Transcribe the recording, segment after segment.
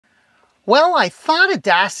Well, I thought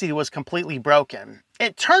Audacity was completely broken.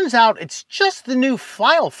 It turns out it's just the new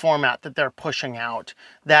file format that they're pushing out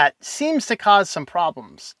that seems to cause some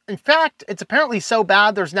problems. In fact, it's apparently so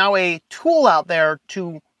bad there's now a tool out there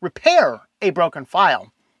to repair a broken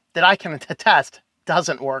file that I can attest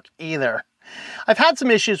doesn't work either. I've had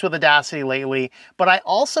some issues with Audacity lately, but I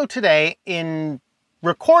also today, in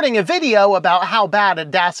recording a video about how bad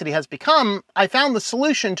Audacity has become, I found the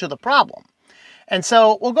solution to the problem. And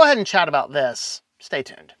so we'll go ahead and chat about this. Stay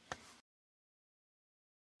tuned.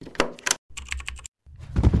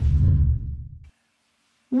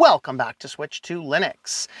 Welcome back to Switch to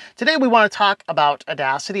Linux. Today we want to talk about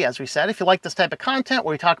Audacity, as we said. If you like this type of content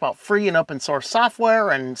where we talk about free and open source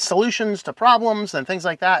software and solutions to problems and things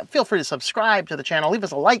like that, feel free to subscribe to the channel, leave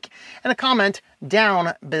us a like and a comment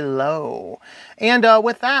down below. And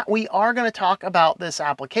with that, we are going to talk about this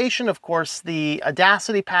application. Of course, the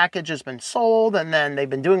Audacity package has been sold, and then they've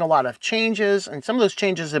been doing a lot of changes, and some of those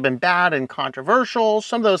changes have been bad and controversial.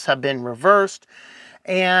 Some of those have been reversed.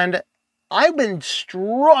 And I've been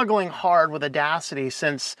struggling hard with Audacity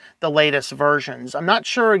since the latest versions. I'm not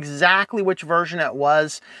sure exactly which version it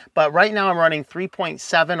was, but right now I'm running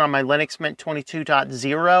 3.7 on my Linux Mint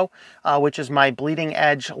 22.0, which is my bleeding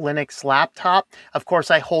edge Linux laptop. Of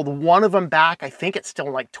course, I hold one of them back. I think it's still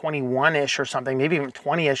like 21-ish or something, maybe even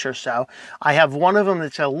 20-ish or so. I have one of them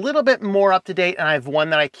that's a little bit more up to date, and I have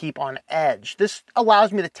one that I keep on edge. This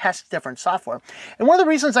allows me to test different software. And one of the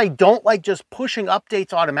reasons I don't like just pushing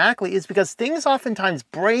updates automatically is because things oftentimes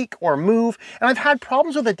break or move, and I've had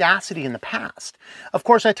problems with Audacity in the past. Of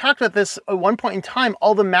course, I talked about this at one point in time.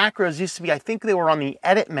 All the macros used to be, I think they were on the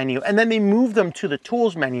edit menu, and then they moved them to the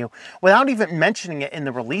tools menu without even mentioning it in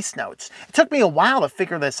the release notes. It took me a while to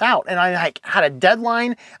figure this out, and I had a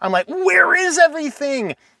deadline. I'm like, where is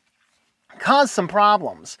everything? Caused some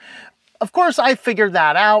problems. Of course, I figured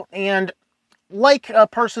that out, and like a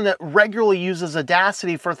person that regularly uses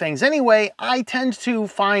Audacity for things anyway, I tend to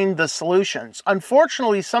find the solutions.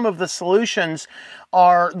 Unfortunately, some of the solutions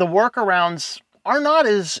the workarounds are not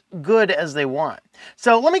as good as they want.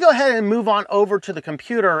 So let me go ahead and move on over to the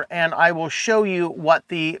computer, and I will show you what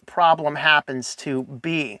the problem happens to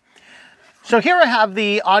be. So here I have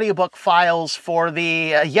the audiobook files for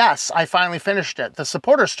the, yes, I finally finished it, the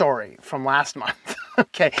supporter story from last month.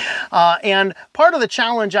 Okay, and part of the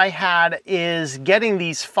challenge I had is getting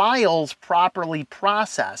these files properly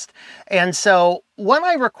processed. And so when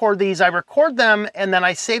I record these, I record them and then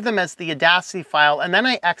I save them as the Audacity file, and then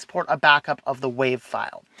I export a backup of the WAV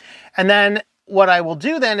file. And then what I will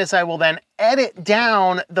do then is I will then edit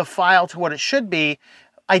down the file to what it should be.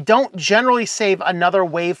 I don't generally save another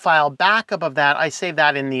WAV file backup of that. I save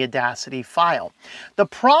that in the Audacity file. The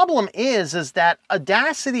problem is that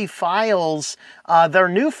Audacity files, their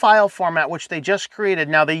new file format, which they just created.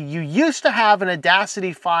 Now, you used to have an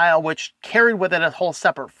Audacity file, which carried with it a whole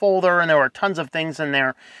separate folder, and there were tons of things in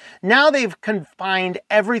there. Now they've confined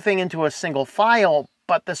everything into a single file,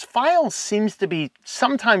 but this file seems to be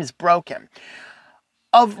sometimes broken.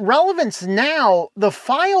 Of relevance now, the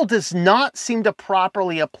file does not seem to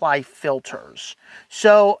properly apply filters.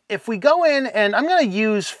 So if we go in, and I'm going to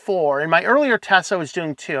use 4. In my earlier tests, I was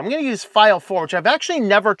doing 2. I'm going to use file 4, which I've actually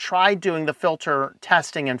never tried doing the filter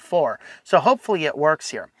testing in 4. So hopefully it works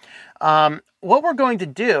here. What we're going to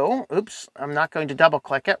do, oops, I'm not going to double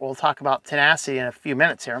click it. We'll talk about Tenacity in a few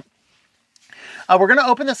minutes here. We're going to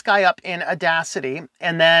open this guy up in Audacity,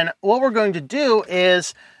 and then what we're going to do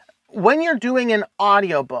is, when you're doing an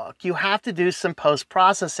audiobook, you have to do some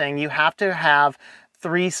post-processing. You have to have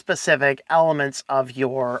 3 specific elements of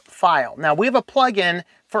your file. Now, we have a plugin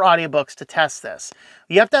for audiobooks to test this.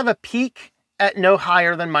 You have to have a peak at no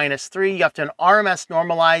higher than -3. You have to RMS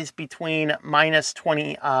normalize between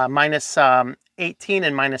 -18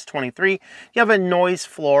 and -23. You have a noise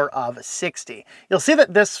floor of 60. You'll see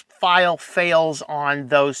that this file fails on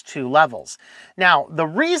those 2 levels. Now, the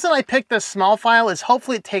reason I picked this small file is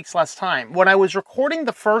hopefully it takes less time. When I was recording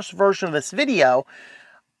the first version of this video,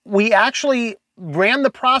 we actually ran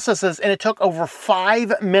the processes and it took over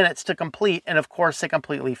 5 minutes to complete, and of course it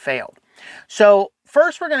completely failed. So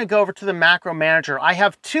first, we're going to go over to the macro manager. I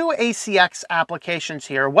have 2 ACX applications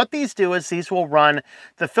here. What these do is these will run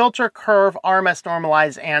the filter, curve, RMS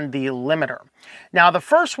normalize, and the limiter. Now, the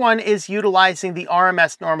first one is utilizing the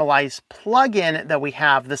RMS normalize plugin that we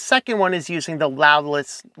have. The second one is using the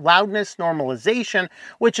loudness normalization,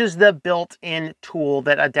 which is the built-in tool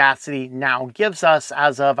that Audacity now gives us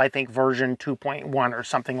as of, I think, version 2.1 or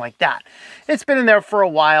something like that. It's been in there for a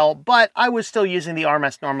while, but I was still using the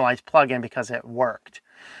RMS normalize plugin because it worked.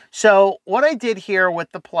 So what I did here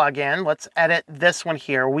with the plugin, let's edit this one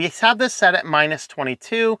here. We have this set at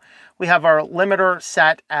 -22. We have our limiter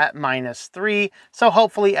set at -3. So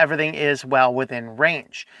hopefully everything is well within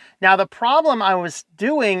range. Now the problem I was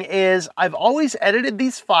doing is I've always edited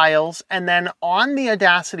these files, and then on the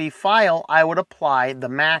Audacity file, I would apply the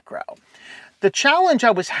macro. The challenge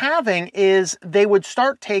I was having is they would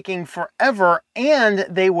start taking forever and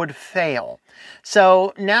they would fail.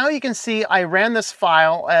 So now you can see I ran this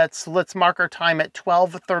file. Let's mark our time at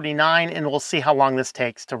 12:39 and we'll see how long this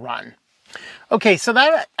takes to run. Okay, so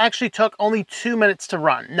that actually took only 2 minutes to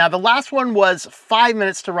run. Now the last one was 5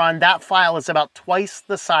 minutes to run. That file is about twice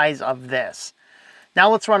the size of this. Now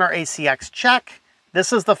let's run our ACX check.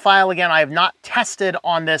 This is the file again. I have not tested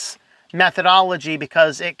on this methodology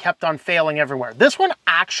because it kept on failing everywhere. This one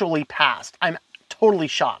actually passed. I'm totally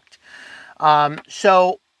shocked.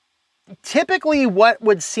 So typically what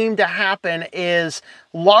would seem to happen is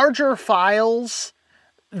larger files,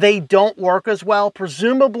 they don't work as well.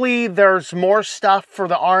 Presumably there's more stuff for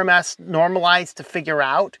the RMS normalize to figure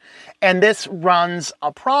out, and this runs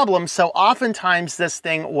a problem. So oftentimes this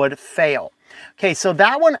thing would fail. Okay, so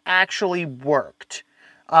that one actually worked.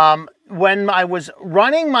 When I was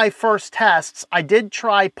running my first tests, I did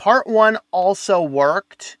try part 1 also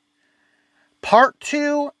worked. Part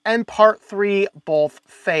 2 and part 3 both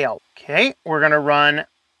failed. Okay, we're going to run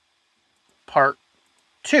part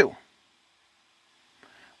 2,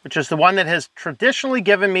 which is the one that has traditionally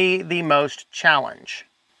given me the most challenge.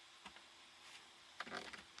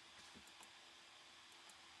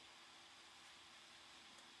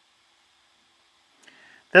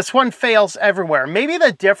 This one fails everywhere. Maybe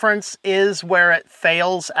the difference is where it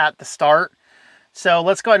fails at the start. So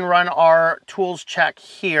let's go ahead and run our tools check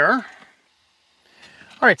here.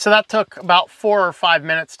 All right, so that took about 4 or 5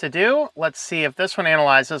 minutes to do. Let's see if this one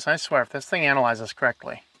analyzes. I swear, if this thing analyzes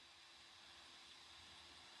correctly.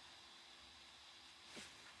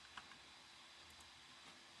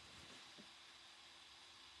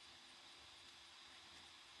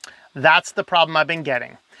 That's the problem I've been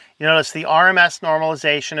getting. You notice the RMS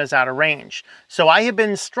normalization is out of range. So I have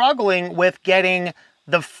been struggling with getting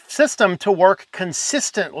the system to work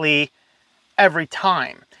consistently every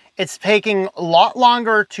time. It's taking a lot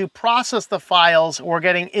longer to process the files. We're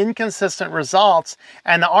getting inconsistent results,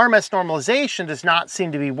 and the RMS normalization does not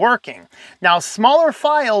seem to be working. Now, smaller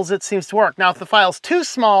files, it seems to work. Now, if the file's too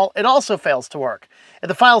small, it also fails to work. If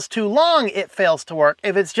the file's too long, it fails to work.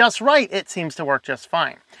 If it's just right, it seems to work just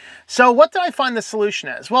fine. So what did I find the solution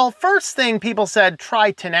is? Well, first thing people said,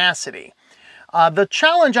 try Tenacity. The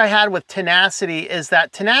challenge I had with Tenacity is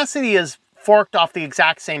that Tenacity is forked off the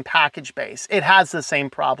exact same package base. It has the same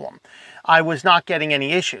problem. I was not getting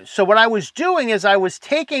any issues. So what I was doing is I was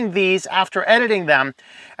taking these after editing them,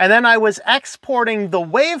 and then I was exporting the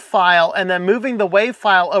WAV file and then moving the WAV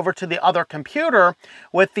file over to the other computer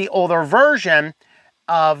with the older version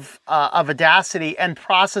of Audacity and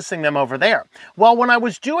processing them over there. Well, when I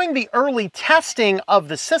was doing the early testing of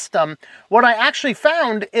the system, what I actually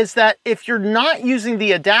found is that if you're not using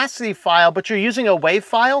the Audacity file, but you're using a WAV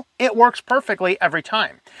file, it works perfectly every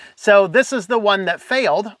time. So this is the one that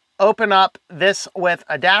failed. Open up this with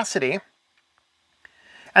Audacity.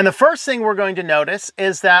 And the first thing we're going to notice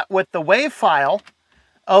is that with the WAV file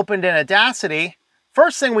opened in Audacity,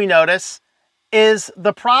 first thing we notice is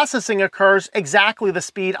the processing occurs exactly the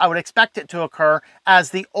speed I would expect it to occur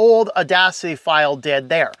as the old Audacity file did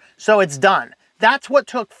there. So it's done. That's what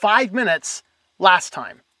took 5 minutes last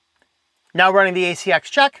time. Now running the ACX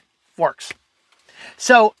check works.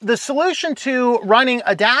 So the solution to running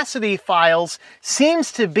Audacity files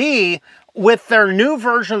seems to be, with their new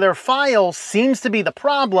version of their files, seems to be the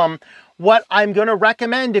problem. What I'm going to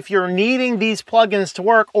recommend if you're needing these plugins to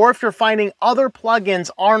work, or if you're finding other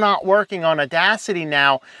plugins are not working on Audacity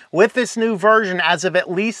now with this new version as of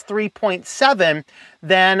at least 3.7,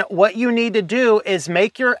 then what you need to do is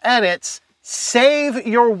make your edits, save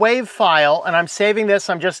your WAV file, and I'm saving this,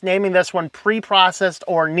 I'm just naming this one pre-processed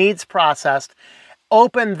or needs processed.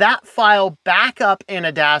 Open that file back up in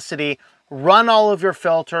Audacity, run all of your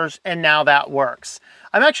filters, and now that works.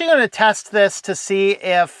 I'm actually going to test this to see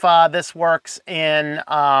if this works in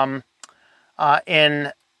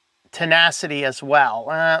Tenacity as well.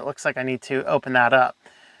 It looks like I need to open that up,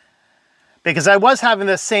 because I was having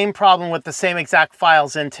the same problem with the same exact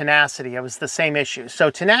files in Tenacity. It was the same issue. So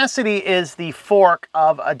Tenacity is the fork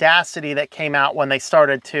of Audacity that came out when they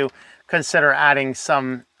started to consider adding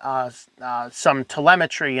some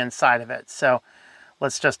telemetry inside of it. So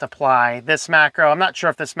let's just apply this macro. I'm not sure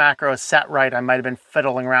if this macro is set right. I might have been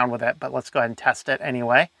fiddling around with it, but let's go ahead and test it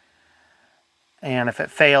anyway. And if it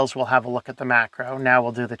fails, we'll have a look at the macro. Now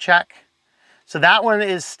we'll do the check. So that one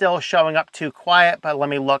is still showing up too quiet, but let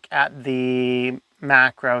me look at the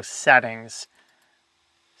macro settings.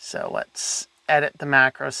 So let's edit the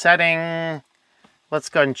macro setting. Let's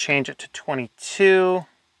go ahead and change it to 22,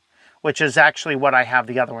 which is actually what I have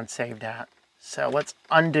the other one saved at. So let's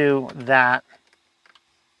undo that.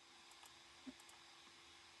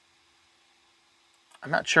 I'm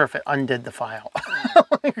not sure if it undid the file.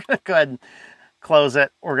 We're going to go ahead and close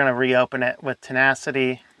it. We're going to reopen it with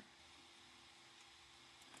Tenacity.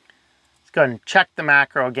 Let's go ahead and check the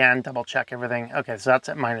macro again, double check everything. Okay, so that's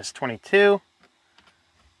at minus 22.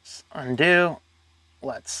 Let's undo.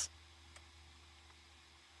 Let's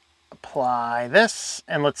apply this,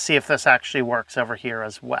 and let's see if this actually works over here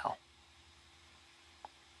as well.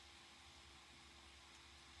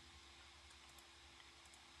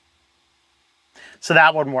 So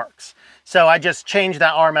that one works. So I just changed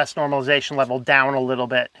that RMS normalization level down a little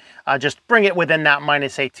bit. Just bring it within that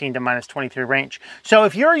minus 18 to minus 23 range. So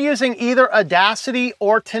if you're using either Audacity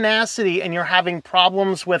or Tenacity and you're having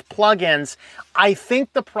problems with plugins, I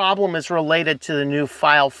think the problem is related to the new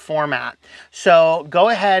file format. So go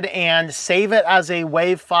ahead and save it as a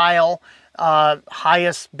WAV file,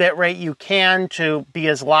 highest bitrate you can to be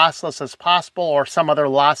as lossless as possible, or some other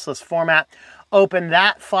lossless format. Open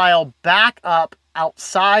that file back up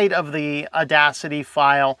outside of the Audacity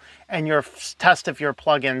file and test if your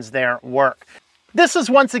plugins there work. This is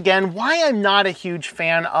once again why I'm not a huge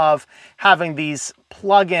fan of having these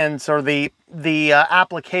plugins or the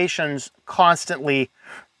applications constantly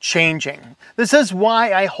changing. This is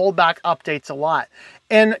why I hold back updates a lot.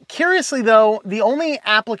 And curiously though, the only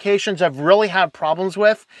applications I've really had problems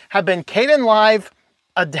with have been Kdenlive,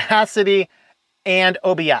 Audacity, and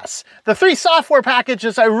OBS. The 3 software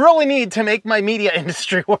packages I really need to make my media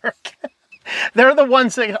industry work. They're the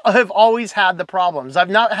ones that have always had the problems. I've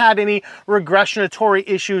not had any regressionatory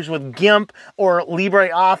issues with GIMP or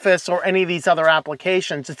LibreOffice or any of these other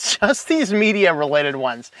applications. It's just these media-related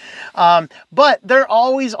ones. But there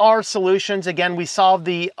always are solutions. Again, we solved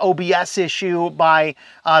the OBS issue by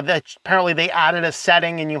apparently they added a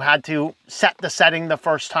setting and you had to set the setting the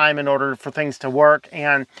first time in order for things to work.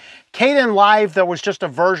 And Kdenlive, there was just a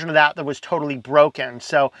version of that was totally broken.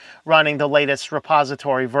 So running the latest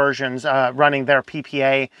repository versions, running their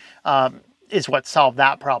PPA is what solved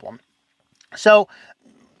that problem. So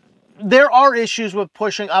there are issues with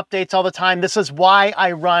pushing updates all the time. This is why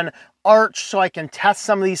I run Arch, so I can test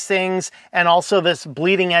some of these things, and also this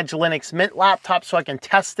bleeding edge Linux Mint laptop so I can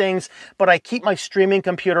test things, but I keep my streaming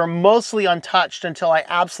computer mostly untouched until I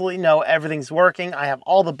absolutely know everything's working. I have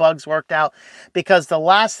all the bugs worked out, because the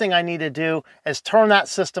last thing I need to do is turn that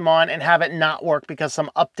system on and have it not work because some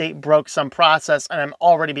update broke some process and I'm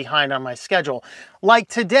already behind on my schedule. Like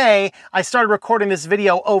today, I started recording this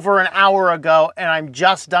video over an hour ago and I'm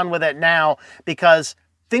just done with it now because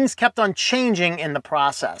things kept on changing in the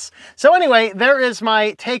process. So anyway, there is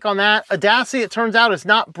my take on that. Audacity, it turns out, is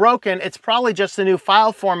not broken. It's probably just the new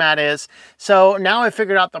file format is. So now I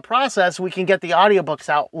figured out the process, we can get the audiobooks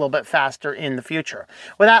out a little bit faster in the future.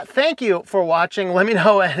 With that, thank you for watching. Let me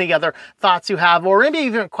know any other thoughts you have, or maybe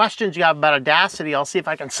even questions you have about Audacity. I'll see if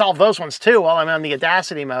I can solve those ones too while I'm on the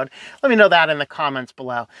Audacity mode. Let me know that in the comments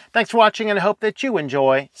below. Thanks for watching, and I hope that you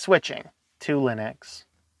enjoy switching to Linux.